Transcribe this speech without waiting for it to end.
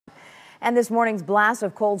And this morning's blast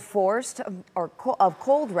of cold forced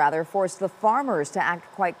the farmers to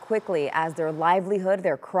act quite quickly as their livelihood,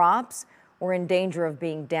 their crops, were in danger of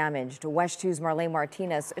being damaged. WESH 2's Marlene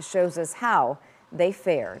Martinez shows us how they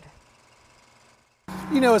fared.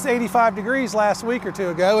 You know, it's 85 degrees last week or two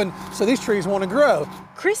ago, and so these trees want to grow.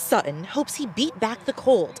 Chris Sutton hopes he beat back the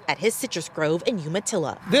cold at his citrus grove in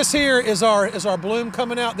Umatilla. This here is our bloom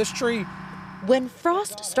coming out. This tree. When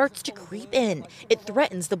frost starts to creep in, it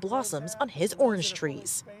threatens the blossoms on his orange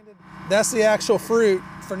trees. That's the actual fruit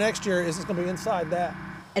for next year. Is going to be inside that.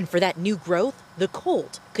 And for that new growth, the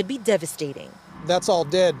cold could be devastating. That's all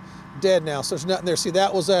dead now. So there's nothing there. See,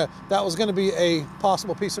 that was going to be a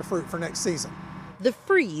possible piece of fruit for next season. The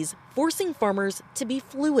freeze forcing farmers to be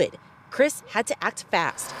fluid. Chris had to act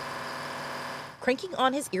fast, cranking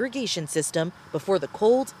on his irrigation system before the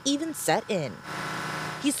cold even set in.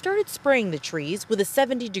 He started spraying the trees with a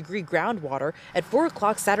 70-degree groundwater at 4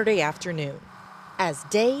 o'clock Saturday afternoon. As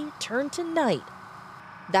day turned to night,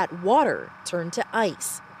 that water turned to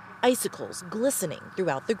ice, icicles glistening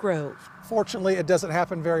throughout the grove. Fortunately, it doesn't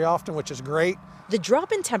happen very often, which is great. The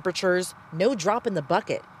drop in temperatures, no drop in the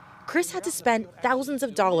bucket. Chris had to spend thousands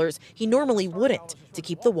of dollars he normally wouldn't to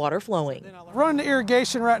keep the water flowing. Running the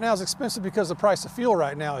irrigation right now is expensive because the price of fuel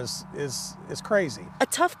right now is crazy. A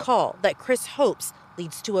tough call that Chris hopes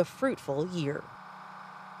leads to a fruitful year.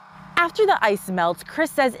 After the ice melts, Chris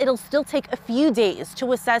says it'll still take a few days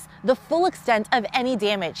to assess the full extent of any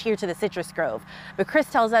damage here to the citrus grove. But Chris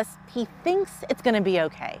tells us he thinks it's going to be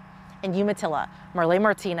okay. In Umatilla, Marlene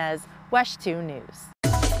Martinez, WESH 2 News.